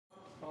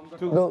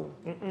2.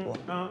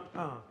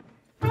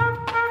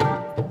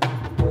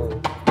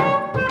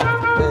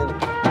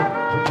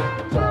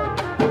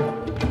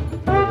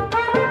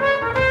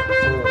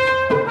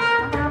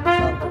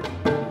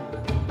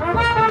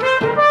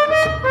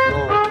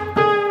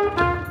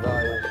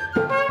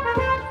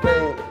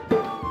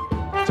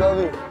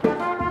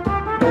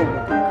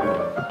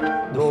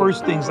 The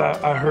first things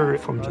I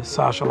heard from the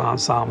Sachal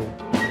Ensemble,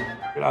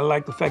 I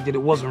like the fact that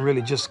it wasn't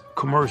really just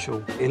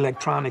commercial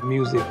electronic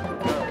music.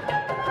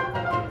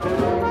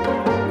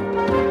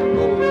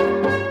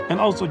 And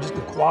also just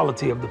the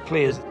quality of the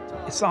players.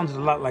 It sounded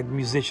a lot like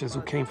musicians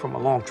who came from a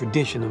long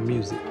tradition of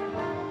music.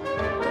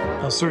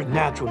 A certain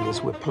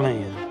naturalness with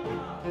playing.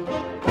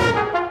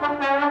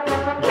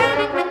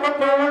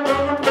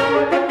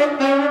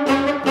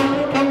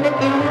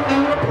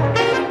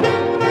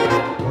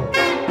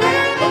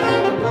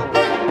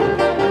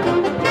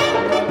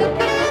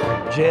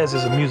 Jazz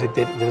is a music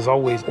that is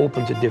always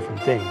open to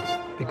different things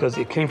because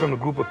it came from a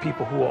group of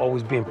people who are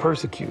always being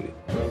persecuted.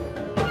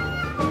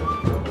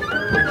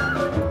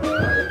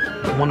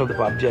 One of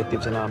the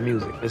objectives in our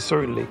music is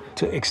certainly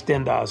to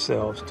extend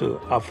ourselves to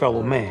our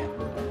fellow man.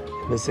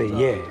 Let's say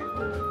yeah.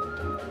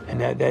 And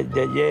that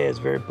yeah is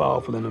very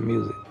powerful in the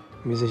music.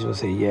 The musician will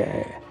say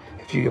yeah.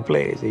 If you can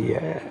play it, say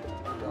yeah.